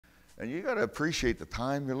And you got to appreciate the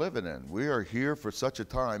time you're living in. We are here for such a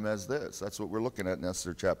time as this. That's what we're looking at in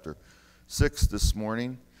Esther chapter 6 this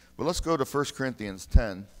morning. But let's go to 1 Corinthians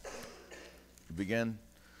 10. Begin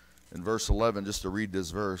in verse 11 just to read this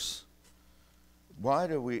verse. Why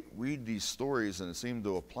do we read these stories and seem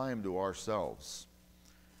to apply them to ourselves?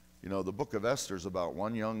 You know, the book of Esther is about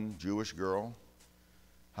one young Jewish girl.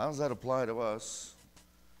 How does that apply to us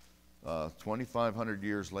 2,500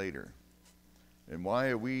 years later? And why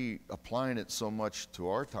are we applying it so much to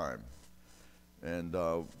our time? And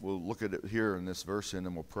we'll look at it here in this verse and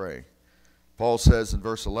then we'll pray. Paul says in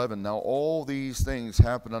verse 11, now all these things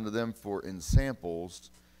happen unto them for in samples,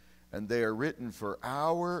 and they are written for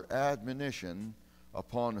our admonition,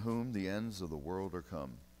 upon whom the ends of the world are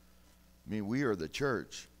come. I mean, we are the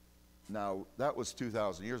church. Now, that was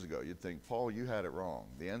 2,000 years ago. You'd think, Paul, you had it wrong.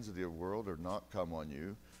 The ends of the world are not come on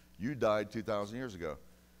you. You died 2,000 years ago.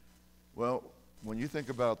 Well, when you think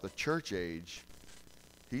about the church age,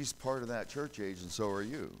 he's part of that church age, and so are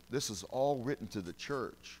you. This is all written to the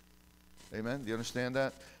church. Amen? Do you understand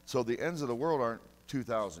that? So the ends of the world aren't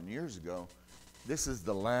 2,000 years ago. This is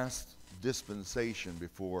the last dispensation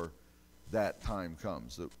before that time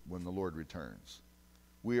comes, when the Lord returns.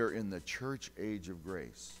 We are in the church age of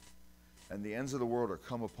grace. And the ends of the world are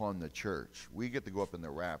come upon the church. We get to go up in the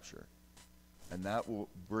rapture. And that will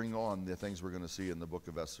bring on the things we're going to see in the book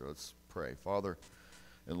of Esther. Let's pray. Father,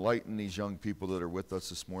 enlighten these young people that are with us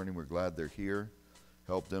this morning. We're glad they're here.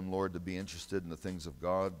 Help them, Lord, to be interested in the things of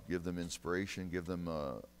God. Give them inspiration. Give them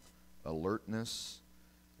alertness.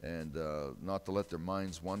 And not to let their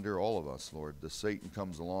minds wander, all of us, Lord. The Satan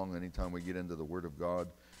comes along anytime we get into the Word of God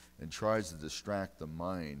and tries to distract the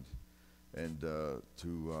mind and to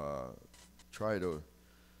try to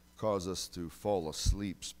cause us to fall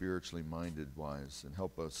asleep spiritually minded wise, and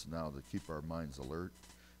help us now to keep our minds alert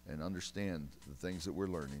and understand the things that we're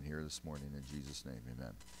learning here this morning. In Jesus' name,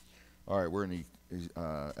 amen. All right, we're in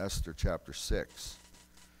Esther chapter 6.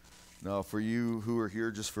 Now, for you who are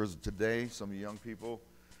here just for today, some of you young people,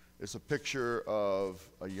 it's a picture of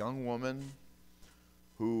a young woman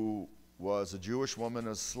who was a Jewish woman,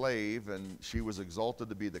 a slave, and she was exalted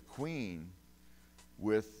to be the queen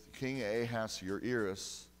with King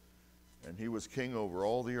Ahasuerus, and he was king over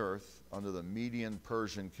all the earth under the Median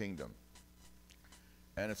Persian kingdom.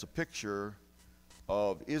 And it's a picture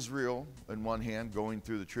of Israel in one hand going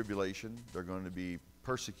through the tribulation. They're going to be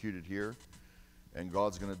persecuted here, and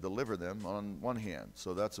God's going to deliver them on one hand.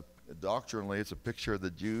 So that's doctrinally, it's a picture of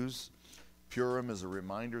the Jews. Purim is a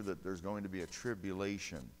reminder that there's going to be a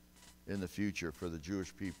tribulation in the future for the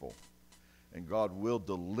Jewish people. And God will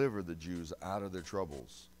deliver the Jews out of their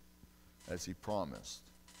troubles, as he promised.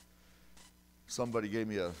 Somebody gave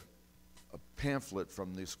me a pamphlet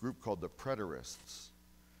from this group called the Preterists.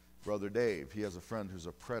 Brother Dave, he has a friend who's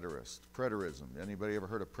a preterist. Preterism. Anybody ever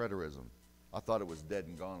heard of preterism? I thought it was dead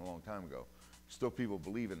and gone a long time ago. Still people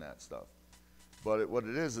believe in that stuff. But what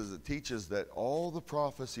it is it teaches that all the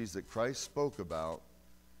prophecies that Christ spoke about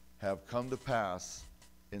have come to pass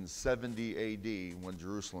in 70 A.D. when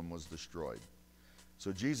Jerusalem was destroyed.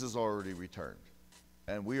 So Jesus already returned.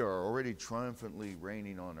 And we are already triumphantly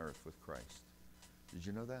reigning on earth with Christ. Did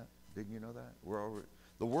you know that? Didn't you know that?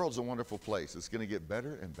 The world's a wonderful place. It's going to get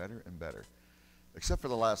better and better and better. Except for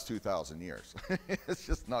the last 2,000 years. It's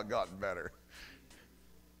just not gotten better.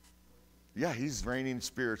 Yeah, he's reigning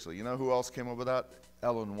spiritually. You know who else came up with that?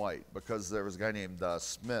 Ellen White. Because there was a guy named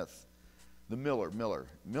Smith, the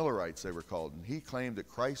Millerites they were called. And he claimed that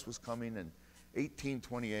Christ was coming in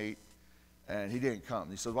 1828, and he didn't come.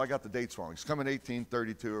 He said, well, I got the dates wrong. He's coming in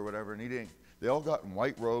 1832 or whatever, and he didn't. They all got in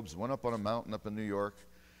white robes, went up on a mountain up in New York,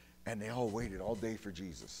 and they all waited all day for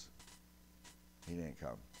Jesus. He didn't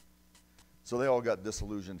come. So they all got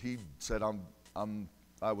disillusioned. He said,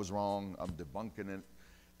 I was wrong. I'm debunking it.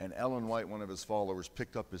 And Ellen White, one of his followers,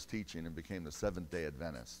 picked up his teaching and became the Seventh-day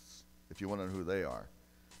Adventists, if you want to know who they are.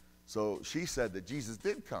 So she said that Jesus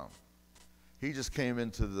did come. He just came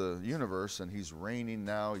into the universe, and he's reigning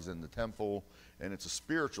now. He's in the temple, and it's a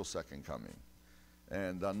spiritual second coming.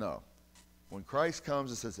 And no. When Christ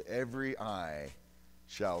comes, it says, every eye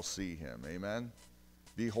shall see him. Amen?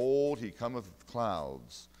 Behold, he cometh with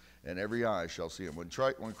clouds, and every eye shall see him.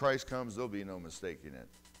 When Christ comes, there'll be no mistaking it.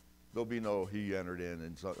 There'll be no he entered in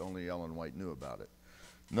and so only Ellen White knew about it.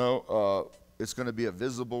 No, it's going to be a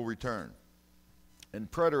visible return.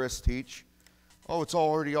 And preterists teach, oh, it's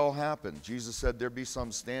already all happened. Jesus said there be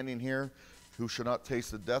some standing here who shall not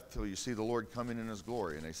taste the death till you see the Lord coming in his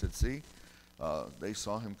glory. And they said, see, they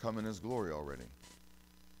saw him come in his glory already.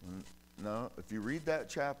 No, if you read that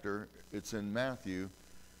chapter, it's in Matthew.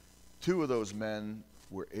 Two of those men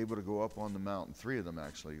were able to go up on the mountain. 3 of them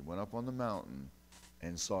actually went up on the mountain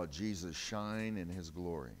and saw Jesus shine in his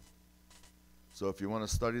glory. So if you want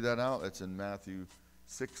to study that out, it's in Matthew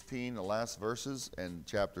 16, the last verses, and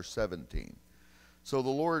chapter 17. So the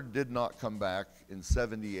Lord did not come back in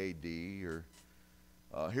 70 A.D.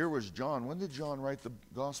 Here was John. When did John write the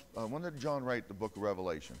gospel? When did John write the book of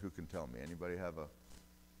Revelation? Who can tell me? Anybody have a?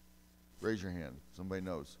 Raise your hand. Somebody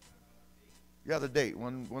knows. Yeah, the date.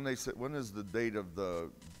 When they said, when is the date of the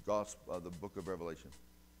gospel, the book of Revelation?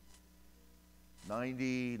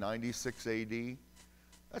 96 A.D.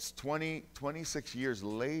 That's 26 years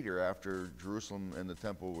later after Jerusalem and the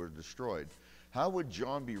temple were destroyed. How would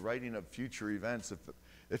John be writing of future events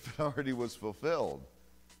if it already was fulfilled?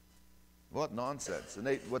 What nonsense. And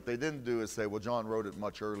what they didn't do is say, well, John wrote it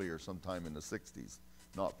much earlier, sometime in the 60s.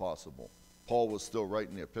 Not possible. Paul was still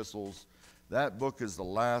writing the epistles. That book is the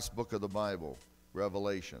last book of the Bible,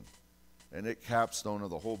 Revelation. And it capstone of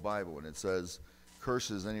the whole Bible. And it says,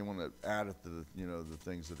 curses anyone that addeth to the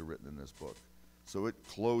things that are written in this book. So it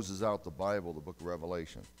closes out the Bible, the book of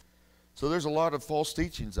Revelation. So there's a lot of false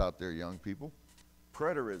teachings out there, young people.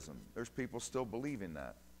 Preterism. There's people still believing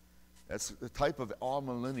that. That's a type of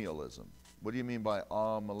amillennialism. What do you mean by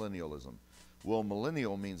amillennialism? Well,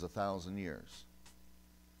 millennial means 1,000 years.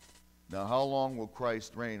 Now, how long will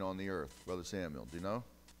Christ reign on the earth, Brother Samuel? Do you know?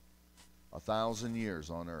 1,000 years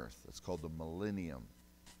on earth. It's called the millennium.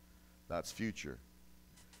 That's future.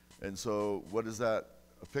 And so, what is that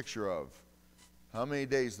a picture of? How many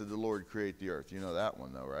days did the Lord create the earth? You know that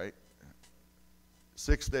one, though, right?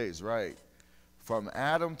 6 days, right. From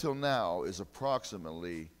Adam till now is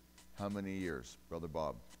approximately how many years, Brother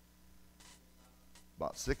Bob?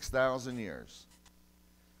 About 6,000 years.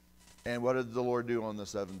 And what did the Lord do on the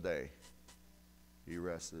 7th day? He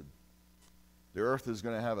rested. The earth is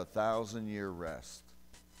going to have 1,000-year rest.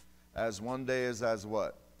 As one day is as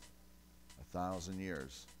what? 1,000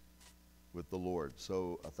 years with the Lord.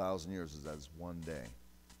 So 1,000 years is as one day.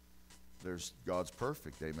 God's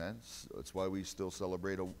perfect, amen. That's why we still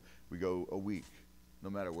celebrate. We go a week, no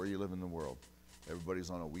matter where you live in the world. Everybody's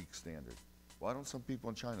on a week standard. Why don't some people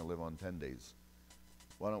in China live on 10 days?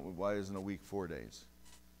 Why isn't a week 4 days?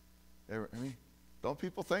 Don't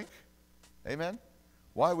people think? Amen?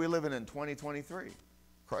 Why are we living in 2023?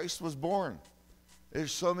 Christ was born.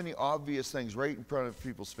 There's so many obvious things right in front of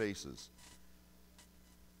people's faces.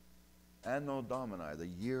 Anno Domini, the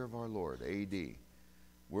year of our Lord, A.D.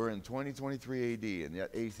 We're in 2023 A.D., and yet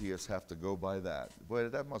atheists have to go by that. Boy,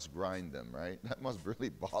 that must grind them, right? That must really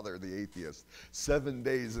bother the atheists. 7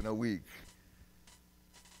 days in a week.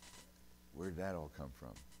 Where did that all come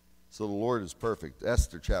from? So the Lord is perfect.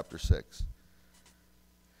 Esther chapter 6.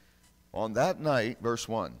 On that night, verse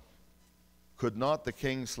 1, could not the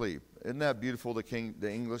king sleep? Isn't that beautiful, the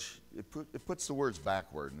English? It puts the words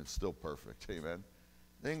backward, and it's still perfect. Amen?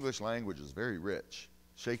 The English language is very rich.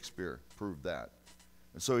 Shakespeare proved that.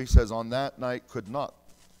 And so he says, on that night could not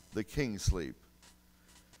the king sleep.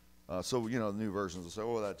 So, the new versions will say,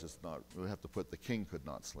 oh, that's just not, we have to put the king could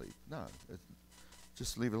not sleep. No,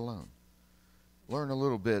 just leave it alone. Learn a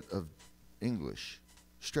little bit of English.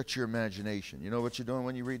 Stretch your imagination. You know what you're doing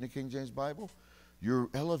when you read the King James Bible? You're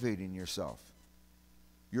elevating yourself.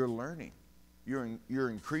 You're learning. You're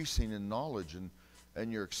increasing in knowledge,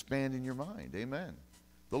 and you're expanding your mind. Amen.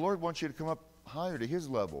 The Lord wants you to come up higher to his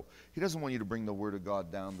level. He doesn't want you to bring the word of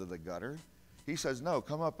God down to the gutter. He says, no,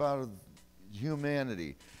 come up out of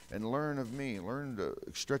humanity and learn of me. Learn to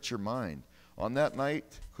stretch your mind. On that night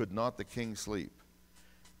could not the king sleep.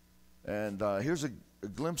 And here's a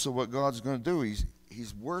glimpse of what God's going to do.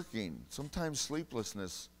 He's working. Sometimes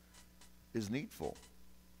sleeplessness is needful.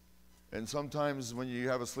 And sometimes when you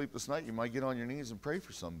have a sleepless night, you might get on your knees and pray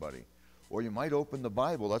for somebody. Or you might open the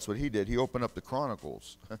Bible. That's what he did. He opened up the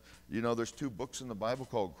Chronicles. There's 2 books in the Bible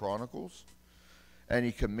called Chronicles. And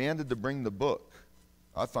he commanded to bring the book.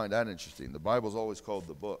 I find that interesting. The Bible's always called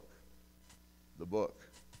the book. The book.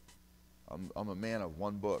 I'm a man of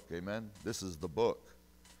one book. Amen? This is the book.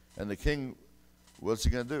 And the king, what's he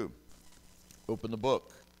going to do? Open the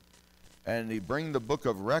book. And he bring the book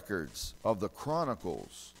of records of the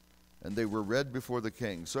Chronicles. And they were read before the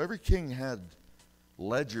king. So every king had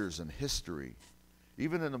ledgers and history.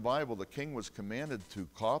 Even in the Bible, the king was commanded to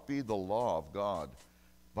copy the law of God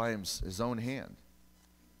by his own hand.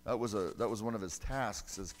 That was one of his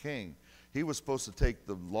tasks as king. He was supposed to take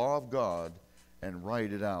the law of God and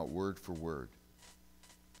write it out word for word.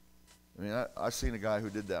 I've seen a guy who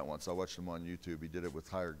did that once. I watched him on YouTube. He did it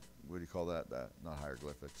with what do you call that? Not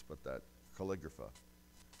hieroglyphics, but that calligraphy.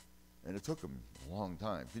 And it took him a long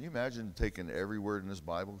time. Can you imagine taking every word in this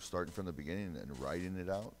Bible, starting from the beginning and writing it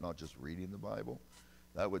out, not just reading the Bible?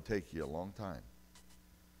 That would take you a long time.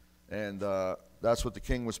 And that's what the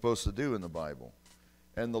king was supposed to do in the Bible.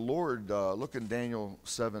 And the Lord, look in Daniel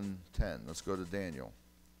 7:10. Let's go to Daniel.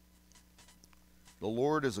 The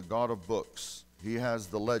Lord is a God of books. He has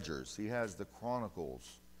the ledgers. He has the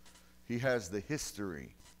chronicles. He has the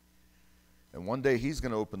history. And one day he's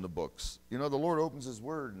going to open the books. You know, the Lord opens his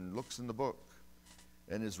word and looks in the book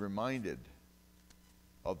and is reminded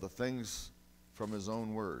of the things from his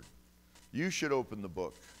own word. You should open the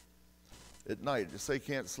book at night. Just say you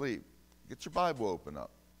can't sleep. Get your Bible open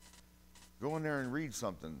up. Go in there and read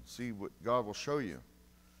something. See what God will show you.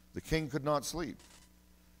 The king could not sleep.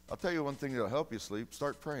 I'll tell you one thing that'll help you sleep.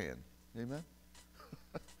 Start praying. Amen?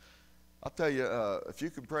 I'll tell you, if you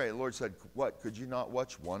could pray, the Lord said, what, could you not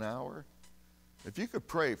watch 1 hour? If you could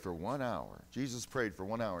pray for 1 hour. Jesus prayed for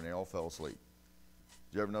 1 hour and they all fell asleep.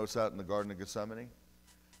 Did you ever notice that in the Garden of Gethsemane?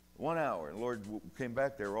 1 hour. And the Lord came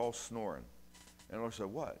back, they were all snoring. And the Lord said,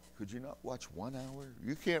 what? Could you not watch 1 hour?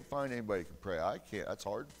 You can't find anybody who can pray. I can't. That's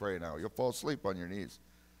hard to pray an hour. You'll fall asleep on your knees.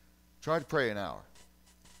 Try to pray an hour.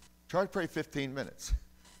 Try to pray 15 minutes.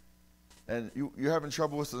 And you're having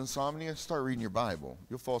trouble with insomnia? Start reading your Bible.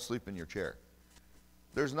 You'll fall asleep in your chair.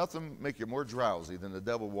 There's nothing make you more drowsy than the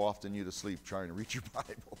devil wafting you to sleep trying to read your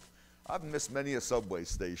Bible. I've missed many a subway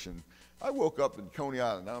station. I woke up in Coney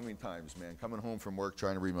Island, how many times, man, coming home from work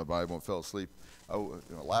trying to read my Bible and fell asleep.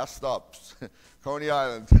 Last stop, Coney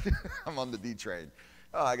Island. I'm on the D train.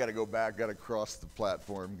 Oh, I got to go back, got to cross the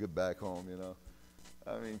platform, get back home, you know.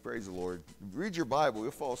 I mean, praise the Lord. Read your Bible.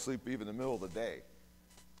 You'll fall asleep even in the middle of the day.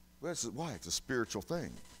 Well, why? It's a spiritual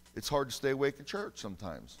thing. It's hard to stay awake in church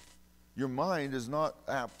sometimes. Your mind is not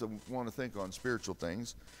apt to want to think on spiritual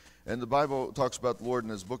things. And the Bible talks about the Lord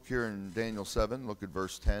in his book here in Daniel 7. Look at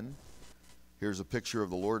verse 10. Here's a picture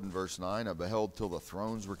of the Lord in verse 9. I beheld till the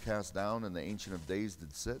thrones were cast down, and the Ancient of Days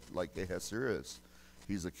did sit, like Ahasuerus.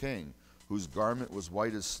 He's a king, whose garment was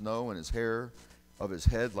white as snow, and his hair of his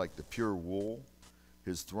head like the pure wool.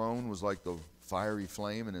 His throne was like the fiery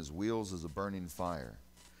flame, and his wheels as a burning fire.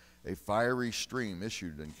 A fiery stream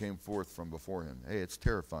issued and came forth from before him. Hey, it's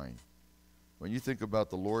terrifying. When you think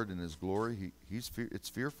about the Lord and his glory, it's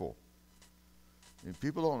fearful. And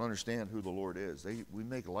people don't understand who the Lord is. We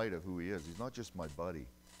make light of who he is. He's not just my buddy.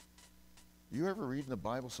 You ever read in the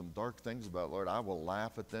Bible some dark things about, Lord, I will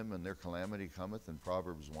laugh at them and their calamity cometh in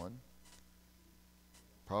Proverbs 1?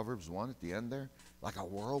 Proverbs 1 at the end there, like a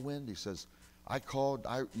whirlwind. He says, I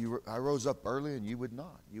rose up early and you would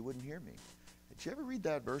not. You wouldn't hear me. Did you ever read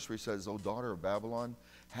that verse where he says, O daughter of Babylon,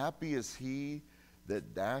 happy is he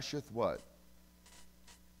that dasheth what?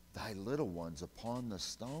 Thy little ones upon the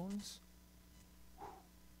stones?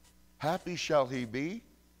 Happy shall he be.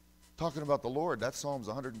 Talking about the Lord. That's Psalms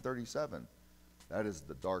 137. That is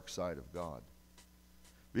the dark side of God.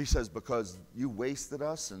 He says, because you wasted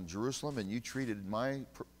us in Jerusalem and you treated my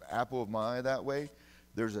apple of my eye that way,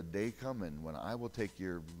 there's a day coming when I will take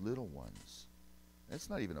your little ones. It's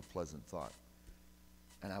not even a pleasant thought.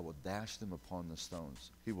 And I will dash them upon the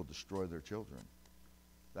stones. He will destroy their children.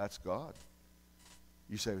 That's God.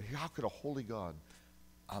 You say, how could a holy God?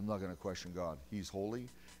 I'm not going to question God. He's holy,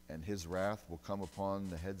 and his wrath will come upon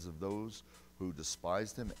the heads of those who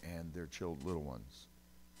despised him and their little ones.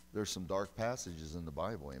 There's some dark passages in the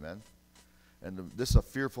Bible, amen? And this is a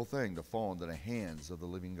fearful thing, to fall into the hands of the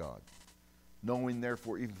living God. Knowing,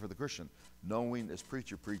 therefore, even for the Christian, knowing, as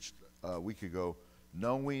preacher preached a week ago,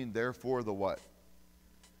 knowing, therefore, the what?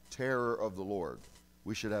 Terror of the Lord.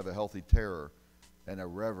 We should have a healthy terror and a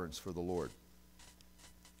reverence for the Lord.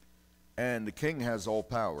 And the king has all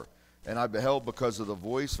power. And I beheld because of the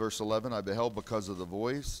voice, verse 11, I beheld because of the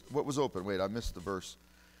voice. What was open? Wait, I missed the verse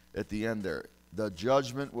at the end there. The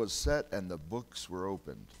judgment was set and the books were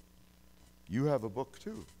opened. You have a book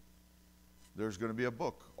too. There's going to be a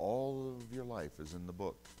book. All of your life is in the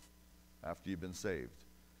book after you've been saved.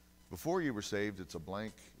 Before you were saved, it's a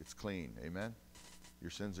blank, it's clean. Amen?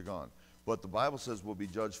 Your sins are gone. But the Bible says we'll be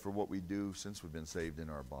judged for what we do since we've been saved in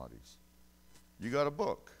our bodies. You got a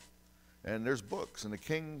book. And there's books, and the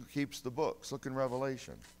king keeps the books. Look in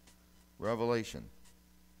Revelation. Revelation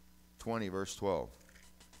 20, verse 12.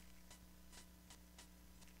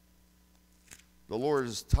 The Lord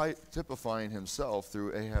is typifying himself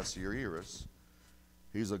through Ahasuerus.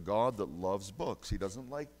 He's a God that loves books. He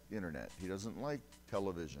doesn't like internet. He doesn't like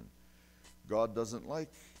television. God doesn't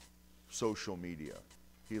like social media.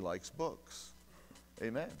 He likes books.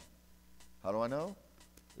 Amen. How do I know?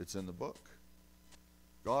 It's in the book.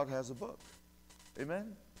 God has a book.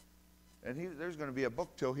 Amen? And there's going to be a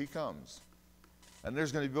book till he comes. And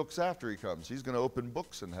there's going to be books after he comes. He's going to open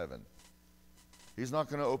books in heaven. He's not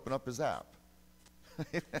going to open up his app.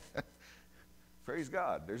 Praise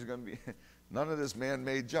God. There's going to be none of this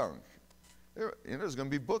man-made junk. There's going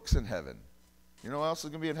to be books in heaven. You know what else is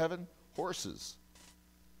going to be in heaven? Horses.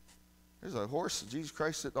 There's a horse, Jesus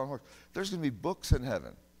Christ sitting on a horse. There's going to be books in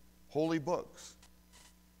heaven, holy books.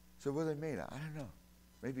 So what are they made of? I don't know.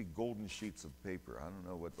 Maybe golden sheets of paper. I don't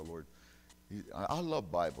know what the Lord. I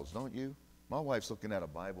love Bibles, don't you? My wife's looking at a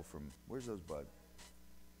Bible from, where's those, bud?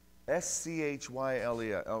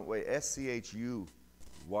 S-C-H-Y-L-E-R. Oh, wait, S-C-H-U-Y-L-E-R,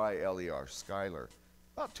 Skylar.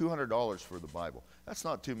 About $200 for the Bible. That's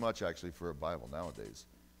not too much, actually, for a Bible nowadays.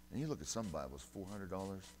 And you look at some Bibles,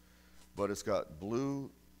 $400. But it's got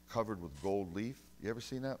blue covered with gold leaf. You ever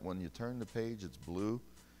seen that? When you turn the page, it's blue.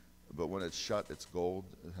 But when it's shut, it's gold.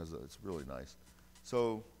 It's really nice.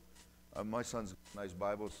 So my son's nice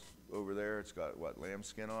Bible's over there. It's got, what,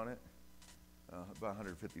 lambskin on it? About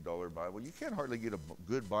 $150 Bible. You can't hardly get a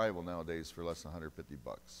good Bible nowadays for less than $150.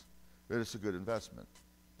 But it's a good investment.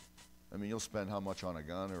 I mean, you'll spend how much on a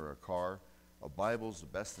gun or a car? A Bible's the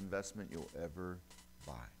best investment you'll ever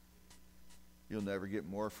buy. You'll never get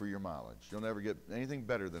more for your mileage. You'll never get anything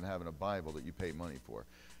better than having a Bible that you pay money for.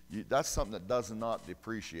 That's something that does not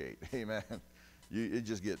depreciate. Amen. It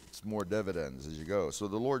just gets more dividends as you go. So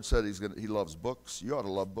the Lord said He loves books. You ought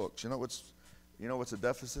to love books. You know what's a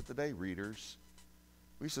deficit today? Readers.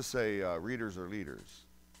 We used to say readers are leaders.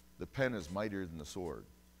 The pen is mightier than the sword.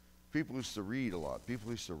 People used to read a lot.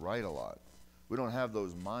 People used to write a lot. We don't have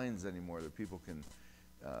those minds anymore that people can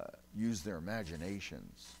use their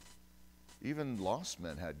imaginations. Even lost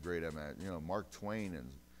men had great imagination. Mark Twain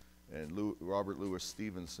and Robert Louis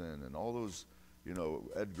Stevenson and all those,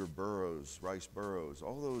 Edgar Burroughs, Rice Burroughs,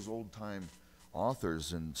 all those old-time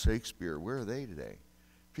authors and Shakespeare. Where are they today?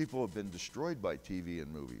 People have been destroyed by TV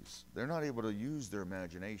and movies. They're not able to use their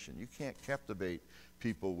imagination. You can't captivate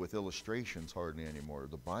people with illustrations hardly anymore.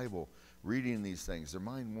 The Bible, reading these things, their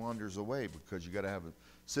mind wanders away because you got to have a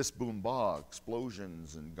sis boom ba,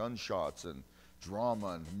 explosions and gunshots and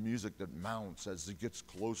drama and music that mounts as it gets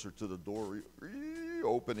closer to the door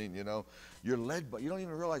opening. You're led by, you don't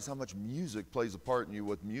even realize how much music plays a part in you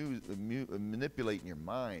with manipulating your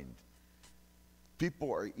mind.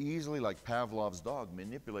 People are easily, like Pavlov's dog,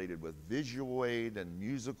 manipulated with visual aid and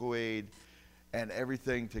musical aid and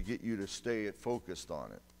everything to get you to stay focused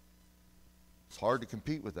on it. It's hard to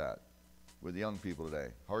compete with that with young people today.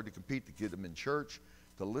 Hard to compete to get them in church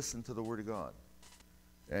to listen to the Word of God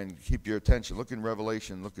and keep your attention. Look in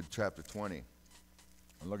Revelation, look at chapter 20,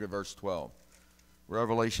 and look at verse 12.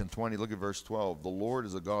 Revelation 20, look at verse 12. The Lord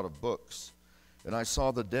is a God of books, and I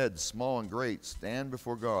saw the dead, small and great, stand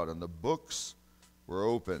before God, and the books were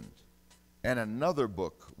opened, and another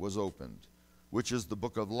book was opened, which is the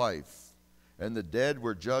book of life. And the dead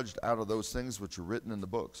were judged out of those things which are written in the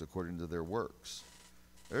books according to their works.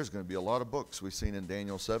 There's going to be a lot of books we've seen in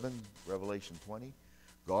Daniel 7, Revelation 20.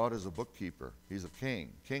 God is a bookkeeper. He's a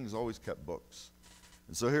king. Kings always kept books.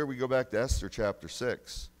 And so here we go back to Esther chapter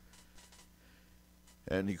 6.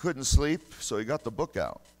 And he couldn't sleep, so he got the book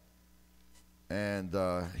out. And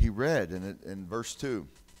he read in verse 2.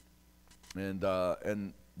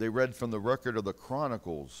 And they read from the record of the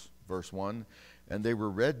Chronicles, verse 1, and they were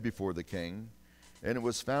read before the king. And it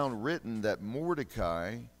was found written that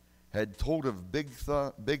Mordecai had told of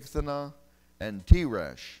Bigthana and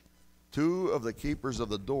Teresh, two of the keepers of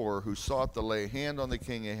the door, who sought to lay hand on the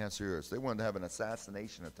king Ahasuerus. They wanted to have an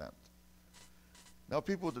assassination attempt. Now,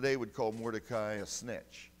 people today would call Mordecai a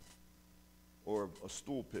snitch, or a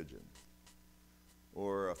stool pigeon,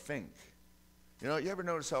 or a fink. You ever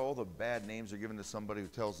notice how all the bad names are given to somebody who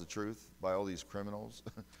tells the truth by all these criminals?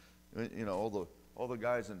 All the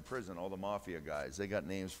guys in prison, all the mafia guys, they got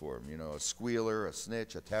names for them. A squealer, a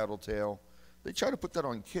snitch, a tattletale. They try to put that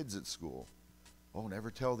on kids at school. Oh,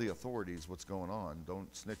 never tell the authorities what's going on.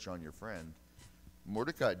 Don't snitch on your friend.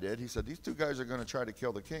 Mordecai did. He said, these two guys are going to try to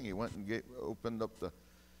kill the king. He went and opened up the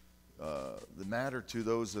matter to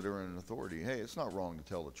those that are in authority. Hey, it's not wrong to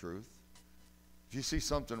tell the truth. If you see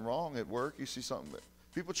something wrong at work, you see something.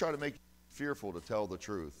 People try to make you fearful to tell the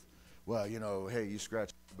truth. Well, hey, you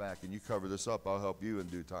scratch your back and you cover this up, I'll help you in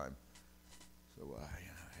due time. So,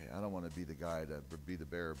 hey, I don't want to be the guy to be the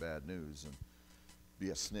bearer of bad news and be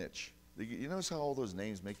a snitch. You notice how all those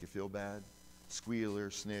names make you feel bad?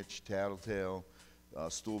 Squealer, snitch, tattletale,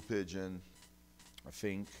 stool pigeon, a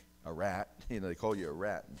fink, a rat. They call you a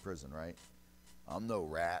rat in prison, right? I'm no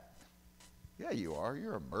rat. Yeah, you are.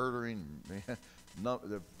 You're a murdering man.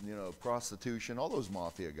 Prostitution, all those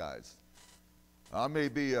mafia guys. I may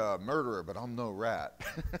be a murderer, but I'm no rat.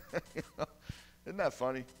 Isn't that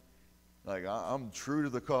funny? Like, I'm true to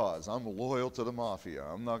the cause. I'm loyal to the mafia.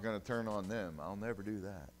 I'm not going to turn on them. I'll never do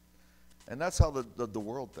that. And that's how the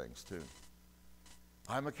world thinks, too.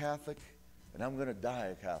 I'm a Catholic, and I'm going to die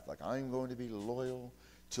a Catholic. I'm going to be loyal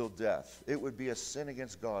till death. It would be a sin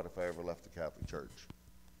against God if I ever left the Catholic Church.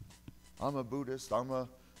 I'm a Buddhist. I'm a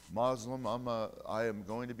Muslim. I am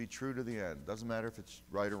going to be true to the end. Doesn't matter if it's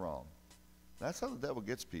right or wrong. That's how the devil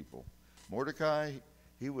gets people. Mordecai,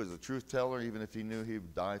 he was a truth teller even if he knew he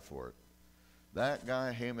would die for it. That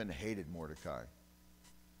guy, Haman, hated Mordecai.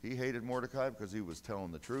 He hated Mordecai because he was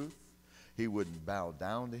telling the truth. He wouldn't bow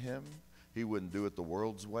down to him. He wouldn't do it the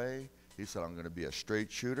world's way. He said, I'm going to be a straight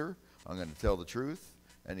shooter. I'm going to tell the truth.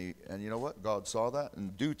 And you know what? God saw that.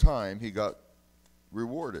 In due time, he got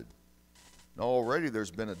rewarded. Now, already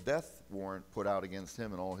there's been a death warrant put out against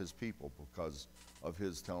him and all his people because of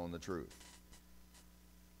his telling the truth.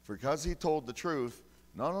 Because he told the truth,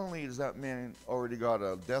 not only has that man already got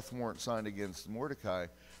a death warrant signed against Mordecai,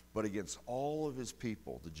 but against all of his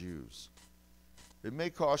people, the Jews. It may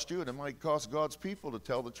cost you, and it might cost God's people to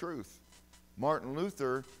tell the truth. Martin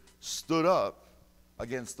Luther stood up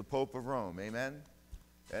against the Pope of Rome, amen?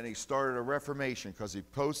 And he started a reformation because he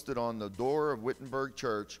posted on the door of Wittenberg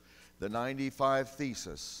Church the 95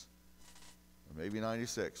 Thesis. Or maybe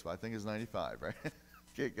 96, but I think it's 95, right?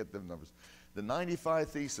 Can't get them numbers. The 95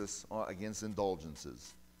 Thesis against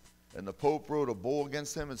indulgences. And the Pope wrote a bull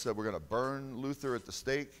against him and said, we're going to burn Luther at the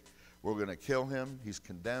stake. We're going to kill him. He's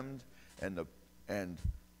condemned. And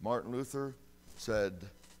Martin Luther said,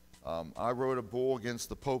 I wrote a bull against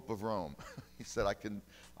the Pope of Rome. He said,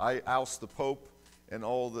 I oust the Pope and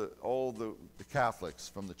all the Catholics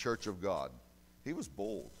from the Church of God. He was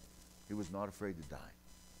bold. He was not afraid to die.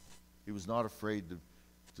 He was not afraid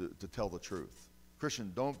to tell the truth.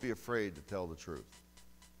 Christian, don't be afraid to tell the truth.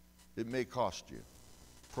 It may cost you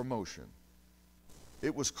promotion.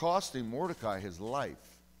 It was costing Mordecai his life.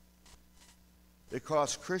 It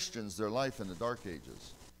cost Christians their life in the Dark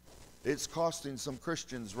Ages. It's costing some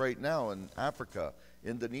Christians right now in Africa,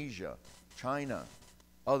 Indonesia, China,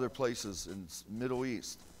 other places in the Middle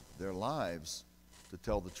East, their lives to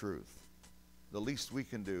tell the truth. The least we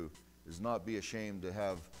can do is not be ashamed to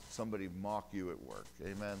have somebody mock you at work.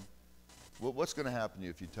 Amen? Well, what's going to happen to you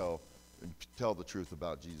if you tell the truth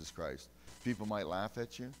about Jesus Christ? People might laugh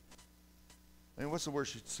at you. I mean, what's the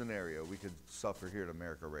worst scenario we could suffer here in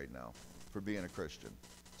America right now for being a Christian?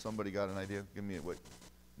 Somebody got an idea? Give me what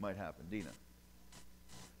might happen. Dina.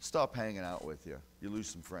 Stop hanging out with you. You lose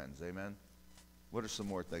some friends. Amen? What are some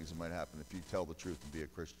more things that might happen if you tell the truth and be a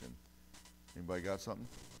Christian? Anybody got something?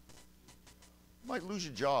 You might lose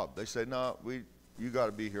your job. They say, no, you got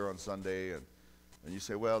to be here on Sunday. And you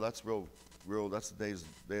say, well, that's real, that's the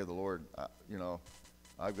day of the Lord.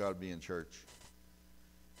 I've got to be in church.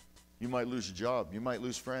 You might lose your job. You might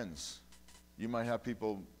lose friends. You might have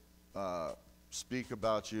people speak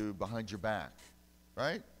about you behind your back,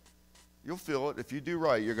 right? You'll feel it. If you do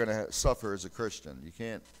right, you're going to suffer as a Christian. You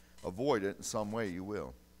can't avoid it in some way. You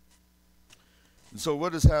will. And so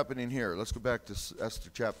what is happening here? Let's go back to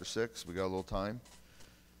Esther chapter 6. We got a little time.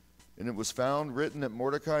 And it was found written that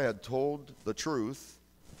Mordecai had told the truth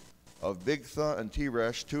of Bigtha and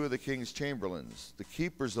Teresh, two of the king's chamberlains, the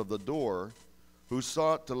keepers of the door, who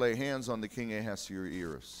sought to lay hands on the king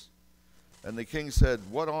Ahasuerus. And the king said,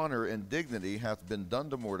 what honor and dignity hath been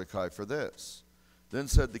done to Mordecai for this? Then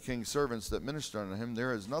said the king's servants that ministered unto him,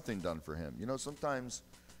 there is nothing done for him. You know, sometimes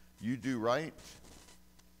you do right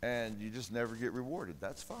and you just never get rewarded.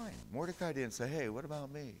 That's fine. Mordecai didn't say, hey, what about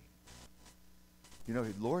me? You know,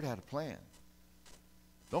 the Lord had a plan.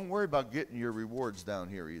 Don't worry about getting your rewards down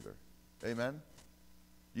here either. Amen?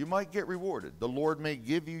 You might get rewarded. The Lord may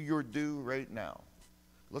give you your due right now.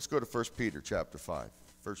 Let's go to 1 Peter chapter 5.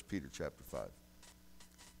 1 Peter chapter 5.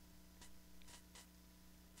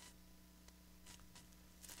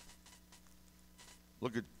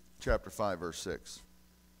 Look at chapter 5, verse 6.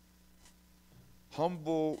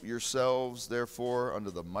 Humble yourselves, therefore, under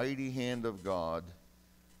the mighty hand of God,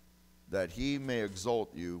 that he may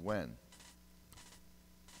exalt you when?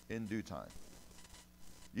 In due time.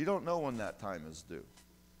 You don't know when that time is due.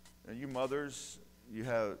 And you mothers, you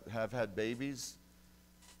have had babies.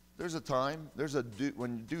 There's a time, there's a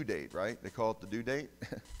due date, right? They call it the due date.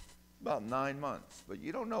 About 9 months. But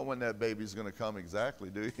you don't know when that baby's going to come exactly,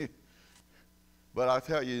 do you? But I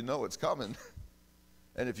tell you, you know it's coming.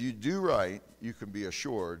 And if you do right, you can be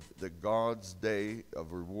assured that God's day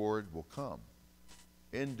of reward will come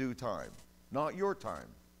in due time. Not your time,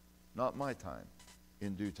 not my time,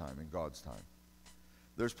 in due time, in God's time.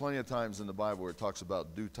 There's plenty of times in the Bible where it talks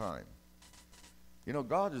about due time. You know,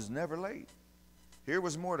 God is never late. Here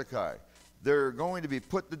was Mordecai. They're going to be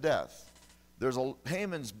put to death.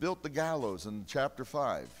 Haman's built the gallows in chapter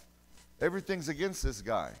 5. Everything's against this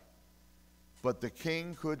guy. But the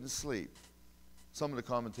king couldn't sleep. Some of the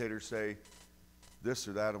commentators say this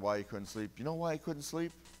or that of why he couldn't sleep. You know why he couldn't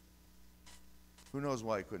sleep? Who knows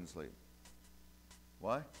why he couldn't sleep?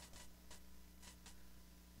 Why?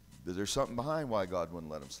 There's something behind why God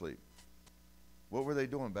wouldn't let him sleep. What were they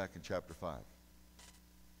doing back in chapter 5?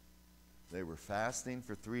 They were fasting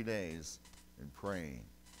for 3 days and praying.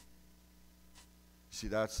 See,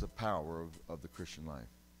 that's the power of the Christian life.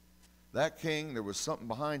 That king, there was something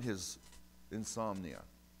behind his insomnia.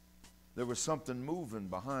 There was something moving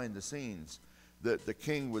behind the scenes that the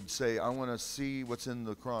king would say, I want to see what's in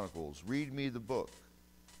the Chronicles. Read me the book.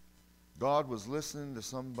 God was listening to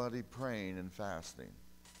somebody praying and fasting.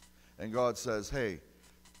 And God says, hey,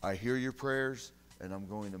 I hear your prayers, and I'm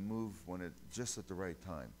going to move just at the right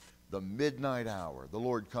time. The midnight hour, the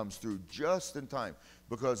Lord comes through just in time.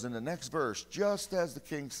 Because in the next verse, just as the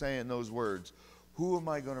king's saying those words, who am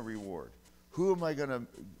I going to reward? Who am I going to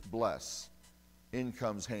bless? In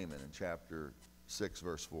comes Haman in chapter 6,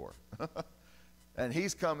 verse 4. And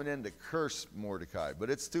he's coming in to curse Mordecai, but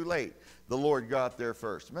it's too late. The Lord got there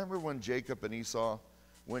first. Remember when Jacob and Esau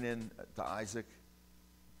went in to Isaac?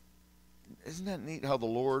 Isn't that neat how the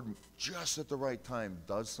Lord, just at the right time,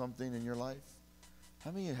 does something in your life?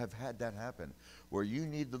 How many of you have had that happen? Where you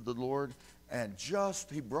needed the Lord, and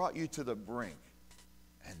he brought you to the brink,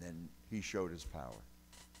 and then he showed his power.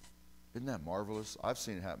 Isn't that marvelous? I've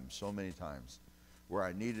seen it happen so many times, where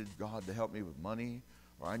I needed God to help me with money,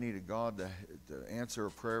 or I needed God to answer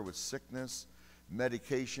a prayer with sickness,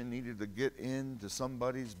 medication needed to get into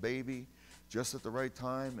somebody's baby just at the right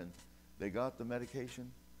time, and they got the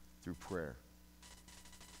medication through prayer.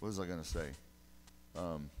 What was I going to say?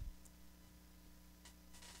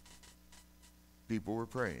 People were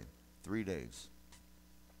praying 3 days.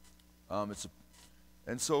 What was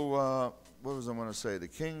I going to say? The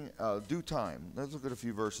king, due time. Let's look at a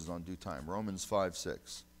few verses on due time. Romans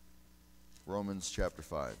 5:6. Romans chapter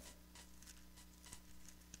 5.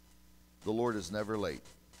 The Lord is never late.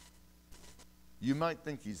 You might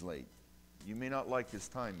think he's late. You may not like his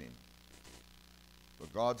timing.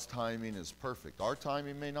 But God's timing is perfect. Our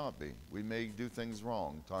timing may not be. We may do things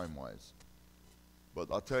wrong time-wise. But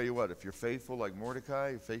I'll tell you what, if you're faithful like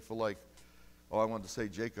Mordecai, faithful like, I wanted to say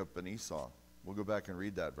Jacob and Esau. We'll go back and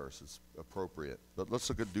read that verse. It's appropriate. But let's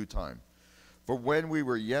look at due time. For when we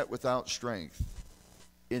were yet without strength,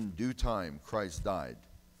 in due time Christ died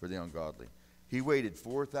for the ungodly. He waited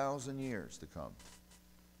 4,000 years to come.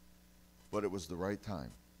 But it was the right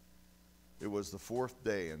time. It was the fourth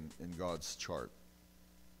day in God's chart.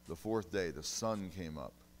 The fourth day, the sun came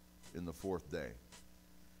up in the fourth day.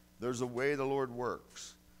 There's a way the Lord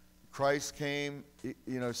works. Christ came,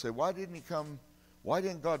 say, why didn't he come? Why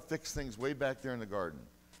didn't God fix things way back there in the garden?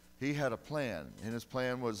 He had a plan, and his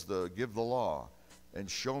plan was to give the law and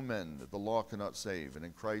show men that the law cannot save. And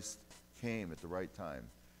then Christ came at the right time,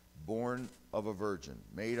 born of a virgin,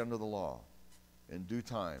 made under the law, in due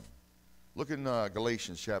time. Look in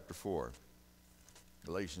Galatians chapter 4.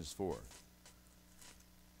 Galatians 4.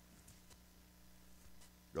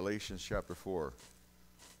 Galatians chapter 4.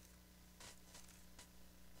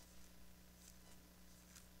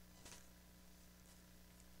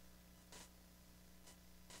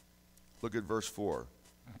 Look at verse 4.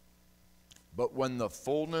 But when the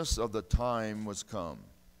fullness of the time was come,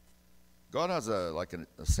 God has a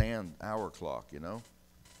sand hour clock, and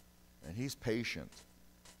he's patient.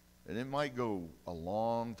 And it might go a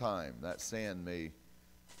long time. That sand may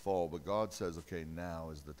fall, but God says, okay,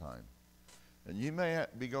 now is the time. And you may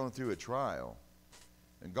be going through a trial,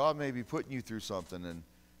 and God may be putting you through something, and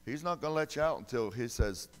he's not going to let you out until he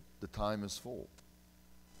says the time is full.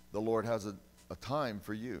 The Lord has a time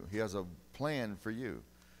for you. He has a plan for you.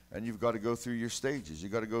 And you've got to go through your stages.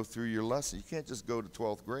 You've got to go through your lesson. You can't just go to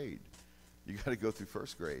 12th grade. You've got to go through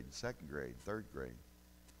first grade, second grade, third grade.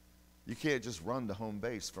 You can't just run to home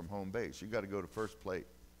base from home base. You've got to go to first plate,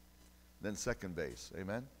 then second base.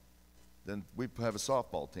 Amen? Then we have a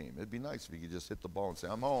softball team. It'd be nice if you could just hit the ball and say,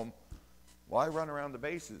 I'm home. Why run around the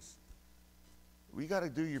bases? We got to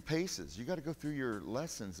do your paces. You got to go through your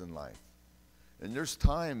lessons in life. And there's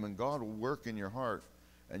time when God will work in your heart,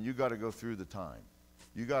 and you got to go through the time.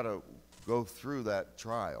 You got to go through that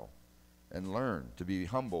trial and learn to be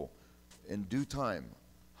humble in due time.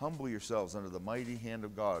 Humble yourselves under the mighty hand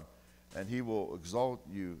of God, and he will exalt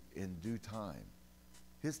you in due time,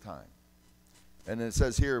 his time. And it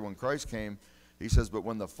says here, when Christ came, he says, but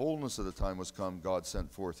when the fullness of the time was come, God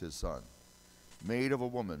sent forth his son, made of a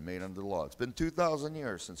woman, made under the law. It's been 2,000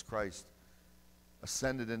 years since Christ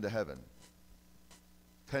ascended into heaven.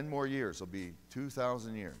 10 more years will be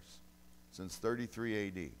 2,000 years since 33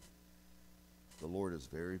 AD. The Lord is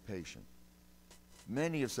very patient.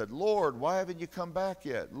 Many have said, Lord, why haven't you come back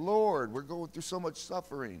yet? Lord, we're going through so much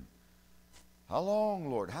suffering. How long,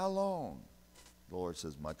 Lord? How long? The Lord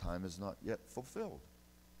says, my time is not yet fulfilled.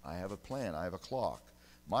 I have a plan. I have a clock.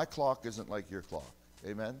 My clock isn't like your clock.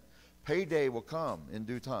 Amen? Payday will come in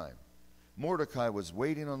due time. Mordecai was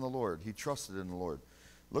waiting on the Lord. He trusted in the Lord.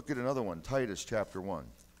 Look at another one, Titus chapter 1.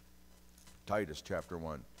 Titus chapter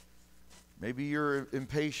 1. Maybe you're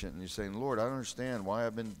impatient and you're saying, Lord, I don't understand why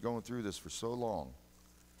I've been going through this for so long.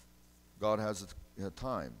 God has a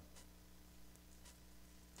time.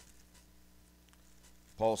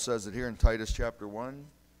 Paul says it here in Titus chapter 1,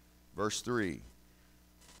 verse 3.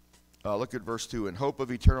 Look at verse 2. In hope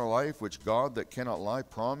of eternal life, which God that cannot lie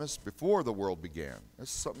promised before the world began.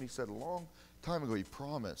 That's something he said a long time ago. He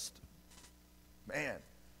promised. Man,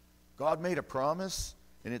 God made a promise,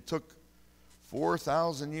 and it took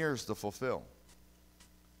 4,000 years to fulfill.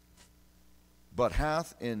 But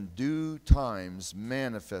hath in due times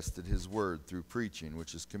manifested his word through preaching,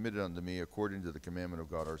 which is committed unto me according to the commandment of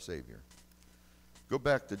God our Savior. Go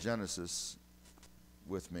back to Genesis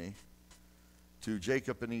with me, to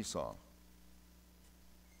Jacob and Esau.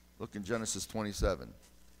 Look in Genesis 27.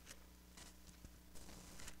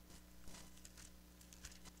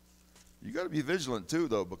 You got to be vigilant too,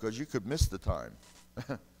 though, because you could miss the time.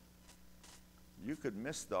 You could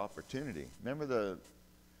miss the opportunity. Remember the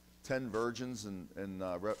 10 virgins in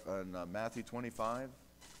Matthew 25?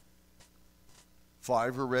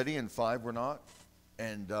 5 were ready and 5 were not.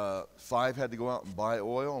 And 5 had to go out and buy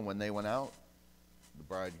oil, and when they went out, the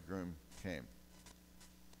bridegroom came.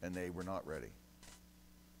 And they were not ready.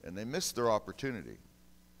 And they missed their opportunity.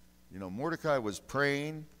 You know, Mordecai was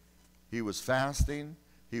praying, he was fasting,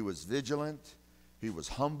 he was vigilant, he was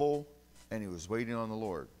humble, and he was waiting on the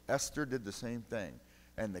Lord. Esther did the same thing,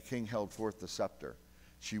 and the king held forth the scepter.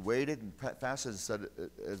 She waited and fasted and said,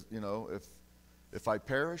 you know, if I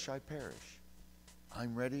perish, I perish.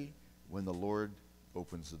 I'm ready when the Lord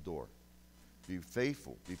opens the door. Be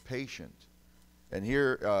faithful, be patient. And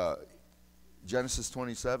here, Genesis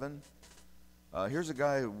 27, here's a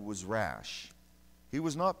guy who was rash. He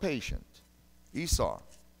was not patient. Esau.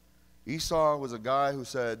 Esau was a guy who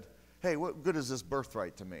said, hey, what good is this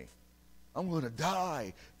birthright to me? I'm going to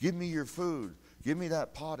die. Give me your food. Give me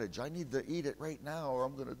that pottage. I need to eat it right now or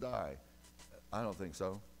I'm going to die. I don't think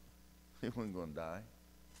so. He wasn't going to die.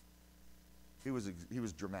 He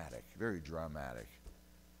was dramatic, very dramatic.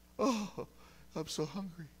 Oh, I'm so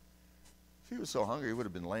hungry. If he was so hungry, he would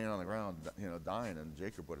have been laying on the ground, you know, dying, and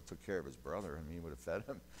Jacob would have took care of his brother. I mean, he would have fed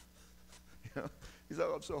him. You know, he's like,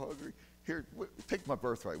 I'm so hungry. Here, take my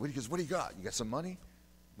birthright. He goes, what do you got? You got some money?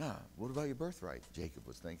 Nah, what about your birthright? Jacob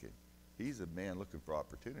was thinking. He's a man looking for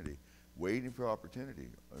opportunity, waiting for opportunity,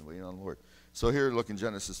 waiting on the Lord. So here, look in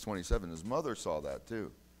Genesis 27. His mother saw that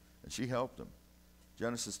too, and she helped him.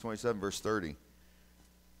 Genesis 27, verse 30.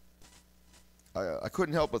 I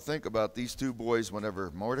couldn't help but think about these two boys whenever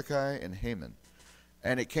Mordecai and Haman.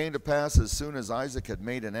 And it came to pass as soon as Isaac had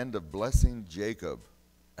made an end of blessing Jacob,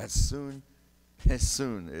 as soon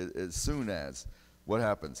as, what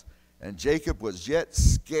happens? And Jacob was yet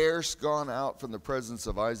scarce gone out from the presence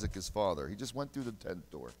of Isaac his father. He just went through the tent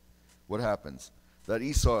door. What happens? That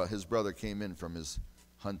Esau, his brother, came in from his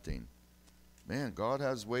hunting. Man, God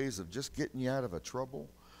has ways of just getting you out of a trouble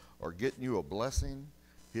or getting you a blessing.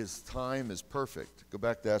 His time is perfect. Go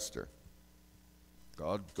back to Esther.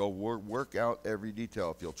 God, go work out every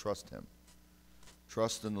detail if you'll trust him.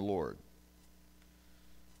 Trust in the Lord.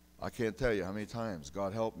 I can't tell you how many times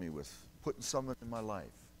God helped me with putting someone in my life.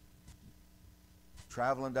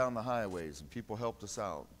 Traveling down the highways and people helped us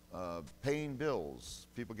out. Paying bills.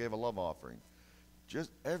 People gave a love offering. Just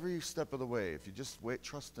every step of the way, if you just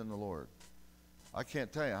trust in the Lord. I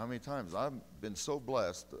can't tell you how many times I've been so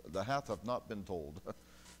blessed, the half have not been told,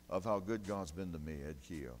 of how good God's been to me, Ed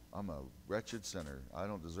Keough. I'm a wretched sinner. I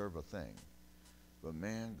don't deserve a thing. But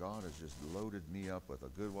man, God has just loaded me up with a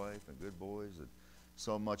good wife and good boys and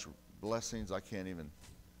so much blessings I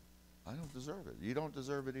don't deserve it. You don't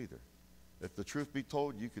deserve it either. If the truth be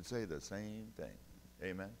told, you could say the same thing.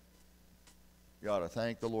 Amen. You ought to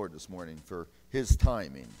thank the Lord this morning for his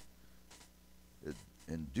timing.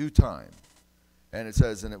 In due time. And it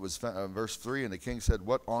says, and it was verse 3, and the king said,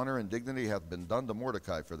 what honor and dignity hath been done to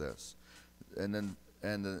Mordecai for this? And then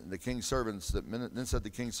the king's servants then said the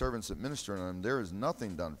king's servants that ministered on him, there is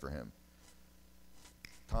nothing done for him.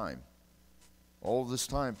 Time. All this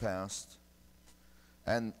time passed.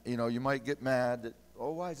 And, you know, you might get mad that,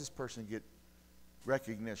 oh, why does this person get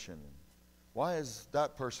recognition? Why does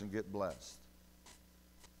that person get blessed?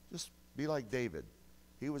 Just be like David.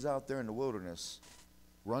 He was out there in the wilderness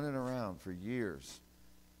running around for years,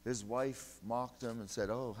 His wife mocked him and said,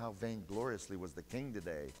 oh, how vaingloriously was the king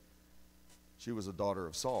today. She was a daughter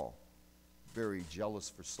of Saul, very jealous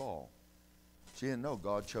for Saul. She didn't know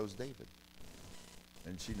God chose David,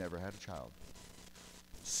 and she never had a child.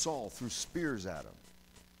 Saul threw spears at him.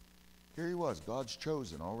 Here he was, God's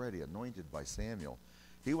chosen, already anointed by Samuel.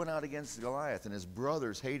 He went out against Goliath, and his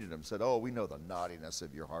brothers hated him, said, oh, we know the naughtiness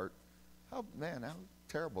of your heart. How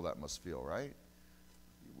terrible that must feel, right?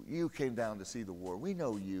 You came down to see the war. We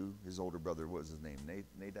know you. His older brother, what was his name?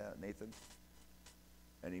 Nathan.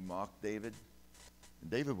 And he mocked David.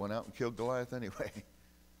 And David went out and killed Goliath anyway.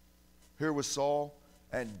 Here was Saul,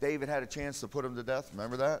 and David had a chance to put him to death.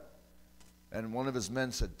 Remember that? And one of his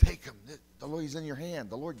men said, take him. The Lord, he's in your hand.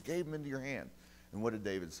 The Lord gave him into your hand. And what did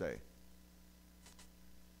David say?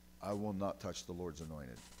 I will not touch the Lord's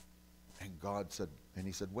anointed. And God said, and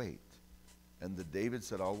he said, wait. And David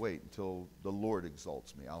said, I'll wait until the Lord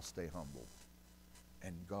exalts me. I'll stay humble.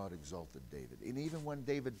 And God exalted David. And even when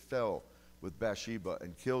David fell with Bathsheba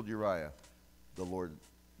and killed Uriah, the Lord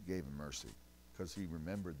gave him mercy because he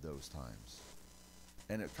remembered those times.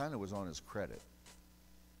 And it kind of was on his credit.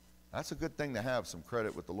 That's a good thing to have, some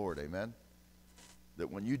credit with the Lord, amen? That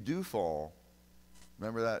when you do fall,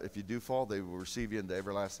 remember that if you do fall, they will receive you into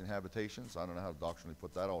everlasting habitations. I don't know how to doctrinally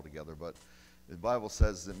put that all together, but the Bible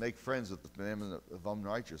says that make friends with the man of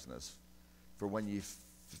unrighteousness. For when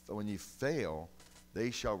you fail, they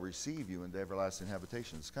shall receive you into everlasting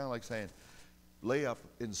habitation. It's kind of like saying, lay up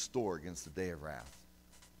in store against the day of wrath.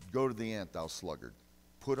 Go to the ant, thou sluggard.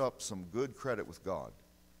 Put up some good credit with God.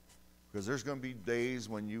 Because there's going to be days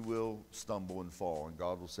when you will stumble and fall, and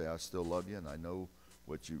God will say, I still love you, and I know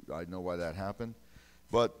why that happened.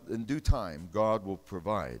 But in due time, God will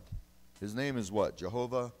provide. His name is what?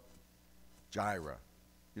 Jehovah Jireh.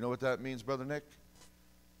 You know what that means, Brother Nick?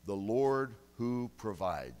 The Lord who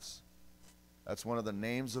provides. That's one of the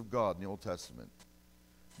names of God in the Old Testament.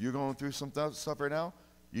 You're going through some stuff right now,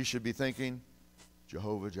 you should be thinking,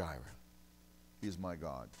 Jehovah Jireh. He is my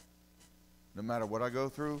God. No matter what I go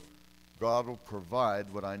through, God will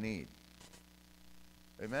provide what I need.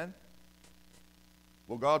 Amen?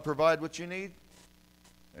 Will God provide what you need?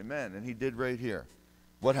 Amen. And he did right here.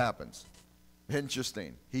 What happens?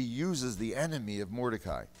 Interesting. He uses the enemy of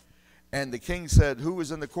Mordecai. And the king said, who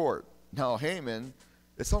was in the court? Now Haman,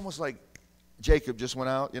 it's almost like Jacob just went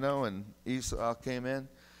out, and Esau came in.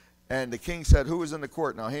 And the king said, who was in the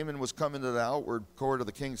court? Now Haman was come into the outward court of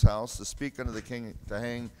the king's house to speak unto the king to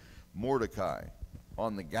hang Mordecai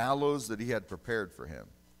on the gallows that he had prepared for him.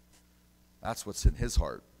 That's what's in his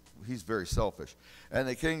heart. He's very selfish. And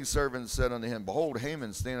the king's servant said unto him, behold,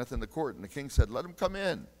 Haman standeth in the court. And the king said, let him come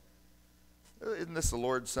in. Isn't this the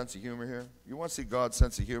Lord's sense of humor here? You want to see God's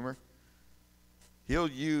sense of humor? He'll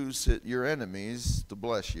use your enemies to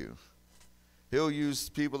bless you. He'll use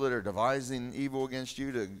people that are devising evil against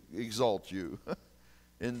you to exalt you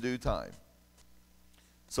in due time.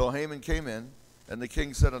 So Haman came in, and the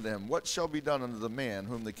king said unto him, what shall be done unto the man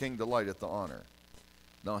whom the king delighteth to honor?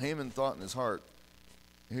 Now Haman thought in his heart,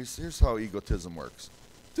 here's how egotism works.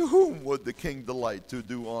 To whom would the king delight to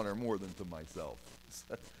do honor more than to myself?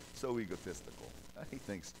 So egotistical. He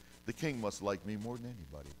thinks the king must like me more than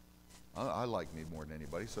anybody. I like me more than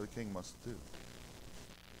anybody, so the king must too.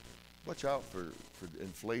 Watch out for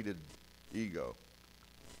inflated ego.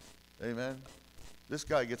 Amen? This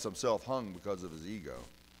guy gets himself hung because of his ego.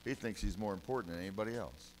 He thinks he's more important than anybody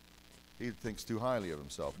else. He thinks too highly of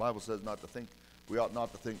himself. The Bible says we ought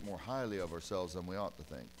not to think more highly of ourselves than we ought to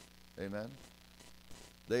think. Amen?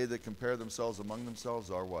 They that compare themselves among themselves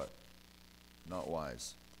are what? Not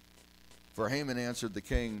wise. For Haman answered the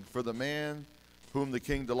king, for the man whom the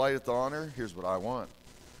king delighteth to honor, here's what I want.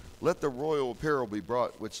 Let the royal apparel be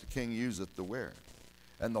brought which the king useth to wear,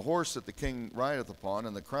 and the horse that the king rideth upon,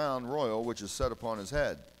 and the crown royal which is set upon his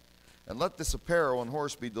head. And let this apparel and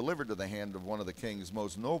horse be delivered to the hand of one of the king's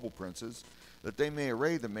most noble princes, that they may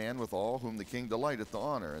array the man withal whom the king delighteth to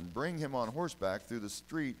honor, and bring him on horseback through the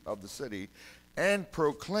street of the city, and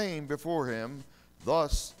proclaim before him,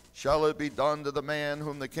 thus shall it be done to the man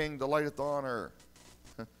whom the king delighteth to honor.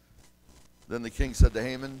 Then the king said to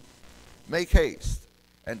Haman, make haste,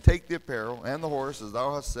 and take the apparel and the horse, as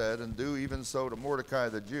thou hast said, and do even so to Mordecai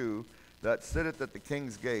the Jew, that sitteth at the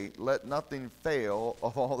king's gate. Let nothing fail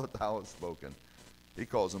of all that thou hast spoken. He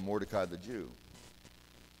calls him Mordecai the Jew.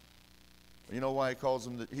 You know why he calls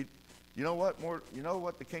him you know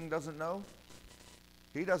what the king doesn't know?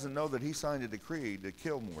 He doesn't know that he signed a decree to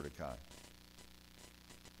kill Mordecai.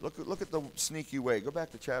 Look at the sneaky way. Go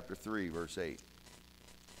back to chapter 3, verse 8.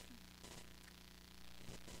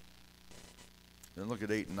 Then look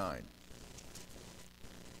at 8 and 9.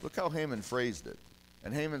 Look how Haman phrased it.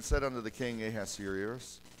 And Haman said unto the king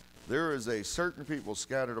Ahasuerus, there is a certain people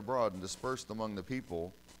scattered abroad and dispersed among the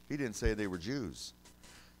people. He didn't say they were Jews.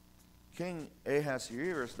 King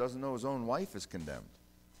Ahasuerus doesn't know his own wife is condemned.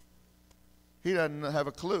 He doesn't have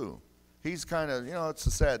a clue. He's kind of, it's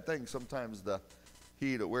a sad thing. Sometimes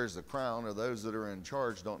he that wears the crown, or those that are in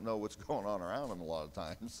charge, don't know what's going on around them a lot of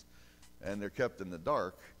times, and they're kept in the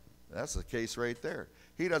dark. That's the case right there.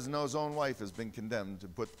 He doesn't know his own wife has been condemned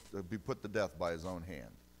to be put to death by his own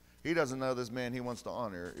hand. He doesn't know this man he wants to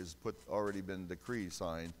honor is already been decree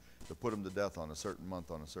signed to put him to death on a certain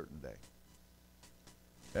month on a certain day.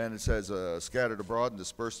 And it says, scattered abroad and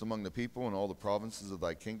dispersed among the people in all the provinces of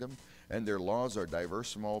thy kingdom, and their laws are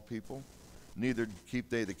diverse from all people. Neither keep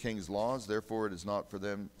they the king's laws, therefore it is not for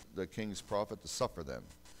them the king's profit to suffer them.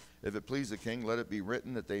 If it please the king, let it be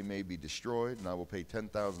written that they may be destroyed, and I will pay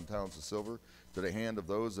 10,000 talents of silver to the hand of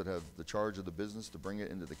those that have the charge of the business to bring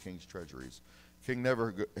it into the king's treasuries. King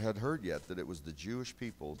never had heard yet that it was the Jewish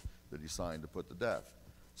people that he signed to put to death.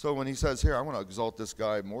 So when he says here, I want to exalt this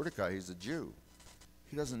guy Mordecai, he's a Jew.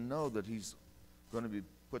 He doesn't know that he's going to be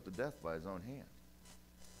put to death by his own hand.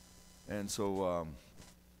 And so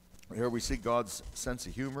here we see God's sense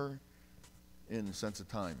of humor in the sense of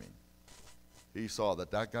timing. He saw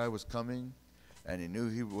that guy was coming, and he knew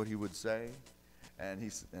what he would say,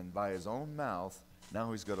 and by his own mouth,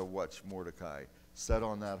 now he's got to watch Mordecai set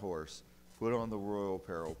on that horse, put on the royal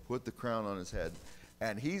apparel, put the crown on his head,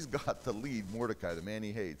 and he's got to lead Mordecai, the man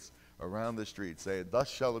he hates, around the street, saying, thus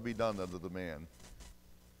shall it be done unto the man.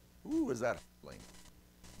 Ooh, is that humbling?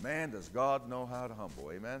 Man, does God know how to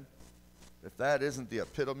humble, amen? If that isn't the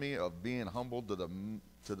epitome of being humbled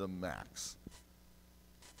to the max,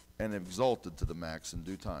 and exalted to the max in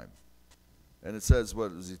due time. And it says,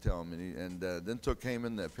 what does he tell him? Then took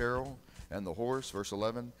Haman the apparel and the horse, verse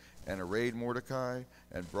 11, and arrayed Mordecai,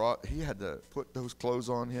 and he had to put those clothes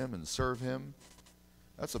on him and serve him.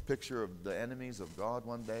 That's a picture of the enemies of God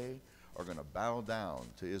one day are going to bow down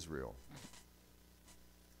to Israel.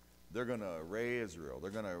 They're going to array Israel.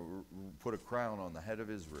 They're going to put a crown on the head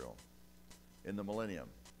of Israel in the millennium.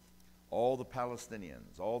 All the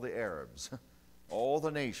Palestinians, all the Arabs, all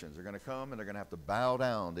the nations are going to come, and they're going to have to bow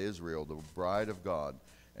down to Israel, the bride of God.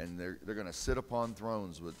 And they're going to sit upon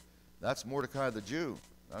thrones with, that's Mordecai the Jew.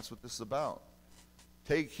 That's what this is about.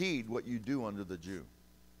 Take heed what you do unto the Jew.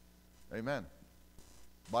 Amen.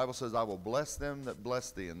 The Bible says, I will bless them that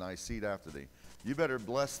bless thee, and thy seed after thee. You better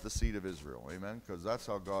bless the seed of Israel. Amen. Because that's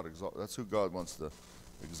how God exalts. That's who God wants to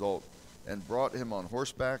exalt. And brought him on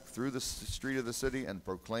horseback through the street of the city, and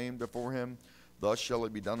proclaimed before him, thus shall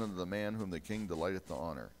it be done unto the man whom the king delighteth to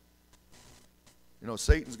honor.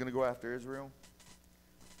 Satan's going to go after Israel,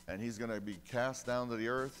 and he's going to be cast down to the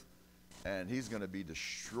earth, and he's going to be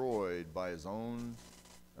destroyed by his own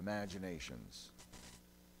imaginations.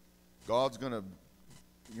 God's going to,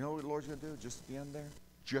 you know what the Lord's going to do just at the end there?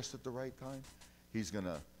 Just at the right time? He's going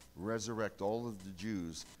to resurrect all of the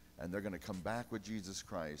Jews, and they're going to come back with Jesus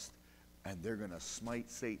Christ, and they're going to smite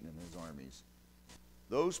Satan and his armies.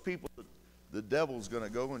 Those people that the devil's going to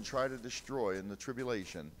go and try to destroy in the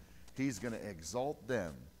tribulation, he's going to exalt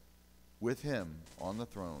them with him on the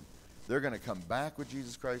throne. They're going to come back with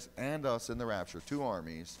Jesus Christ and us in the rapture, two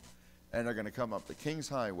armies, and they're going to come up the King's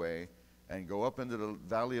Highway and go up into the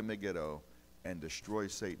valley of Megiddo and destroy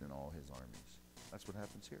Satan and all his armies. That's what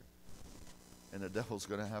happens here. And the devil's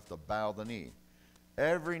going to have to bow the knee.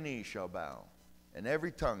 Every knee shall bow, and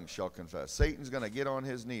every tongue shall confess. Satan's going to get on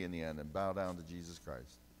his knee in the end and bow down to Jesus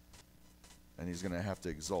Christ. And he's going to have to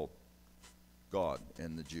exalt God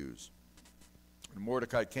and the Jews. And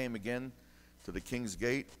Mordecai came again to the king's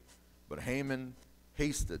gate, but Haman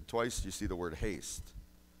hasted. Twice you see the word haste.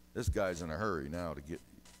 This guy's in a hurry now to get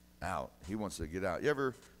out. He wants to get out. You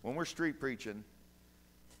ever, when we're street preaching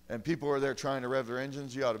and people are there trying to rev their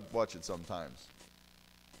engines, you ought to watch it sometimes.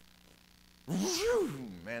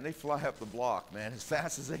 Man, they fly up the block, man, as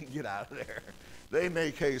fast as they can get out of there. They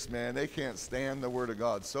make haste, man. They can't stand the word of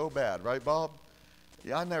God so bad. Right, Bob?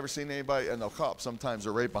 Yeah, I've never seen anybody, and the cops sometimes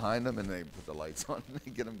are right behind them, and they put the lights on, and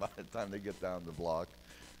they get them by the time they get down the block.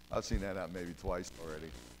 I've seen that happen maybe twice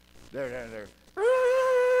already. There.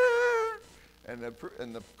 And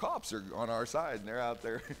the cops are on our side, and they're out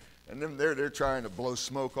there, and then they're trying to blow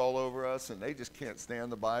smoke all over us, and they just can't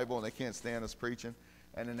stand the Bible, and they can't stand us preaching.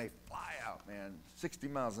 And then they fly out, man, 60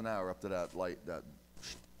 miles an hour up to that light, that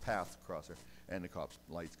path across there. And the cops'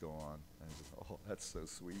 lights go on. And I just, oh, that's so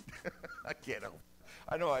sweet. I can't help it.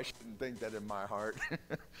 I know I shouldn't think that in my heart,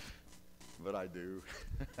 but I do.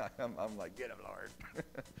 I'm like, get him, Lord.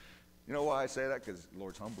 You know why I say that? Because the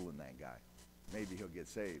Lord's humbling that guy. Maybe he'll get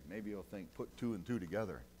saved. Maybe he'll think, put two and two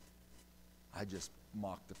together. I just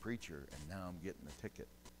mocked the preacher, and now I'm getting the ticket.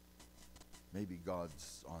 Maybe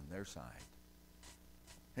God's on their side.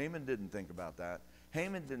 Haman didn't think about that.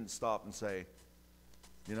 Haman didn't stop and say,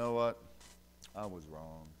 you know what? I was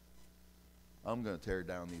wrong. I'm going to tear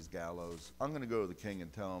down these gallows. I'm going to go to the king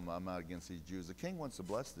and tell him I'm out against these Jews. The king wants to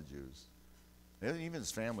bless the Jews. Even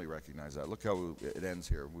his family recognized that. Look how it ends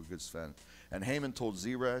here. We're good friends. And Haman told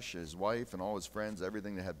Zeresh, his wife, and all his friends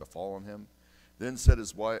everything that had befallen him. Then said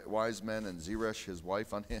his wise men and Zeresh, his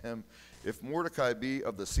wife, unto him, if Mordecai be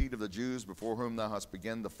of the seed of the Jews before whom thou hast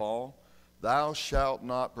begun to fall, thou shalt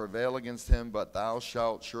not prevail against him, but thou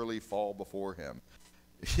shalt surely fall before him.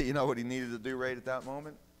 You know what he needed to do right at that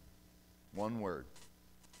moment? One word.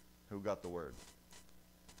 Who got the word?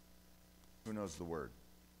 Who knows the word?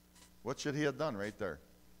 What should he have done right there?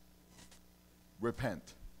 Repent.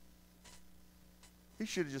 He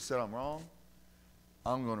should have just said, I'm wrong.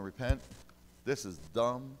 I'm going to repent. This is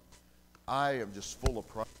dumb. I am just full of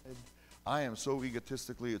pride. I am so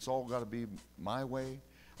egotistically, it's all got to be my way.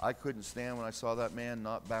 I couldn't stand when I saw that man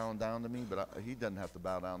not bowing down to me, but he doesn't have to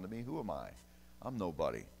bow down to me. Who am I? I'm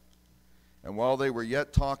nobody. And while they were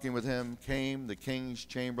yet talking with him, came the king's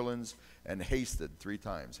chamberlains and hasted, 3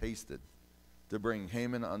 times, hasted, to bring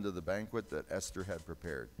Haman unto the banquet that Esther had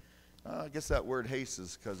prepared. I guess that word haste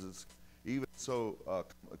is because it's even so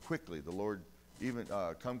quickly. The Lord, even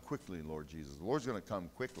come quickly, Lord Jesus. The Lord's going to come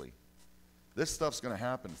quickly. This stuff's going to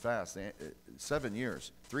happen fast. 7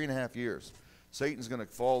 years, 3.5 years. Satan's going to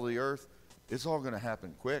fall to the earth. It's all going to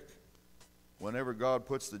happen quick. Whenever God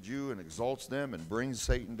puts the Jew and exalts them and brings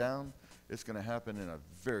Satan down, it's going to happen in a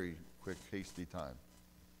very quick, hasty time.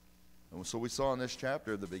 And so we saw in this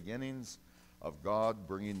chapter the beginnings of God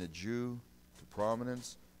bringing the Jew to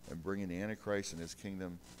prominence and bringing the Antichrist and his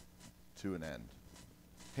kingdom to an end.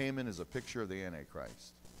 Haman is a picture of the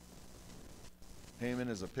Antichrist. Haman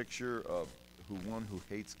is a picture of one who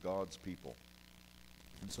hates God's people.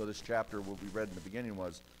 And so this chapter, what we read in the beginning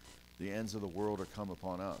was, the ends of the world are come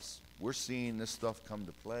upon us. We're seeing this stuff come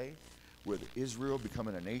to play with Israel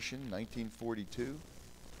becoming a nation,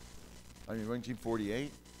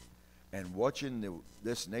 1948, and watching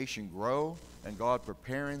this nation grow, and God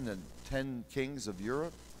preparing the 10 kings of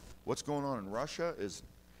Europe. What's going on in Russia is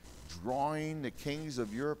drawing the kings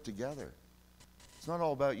of Europe together. It's not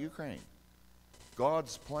all about Ukraine.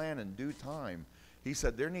 God's plan in due time, he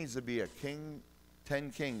said there needs to be a king,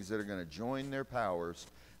 10 kings that are going to join their powers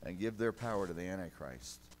and give their power to the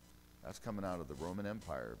Antichrist. That's coming out of the Roman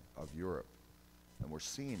Empire of Europe. And we're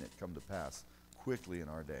seeing it come to pass quickly in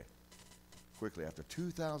our day. Quickly, after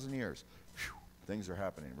 2,000 years, whew, things are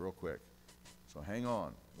happening real quick. So hang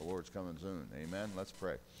on. The Lord's coming soon. Amen. Let's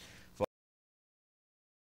pray.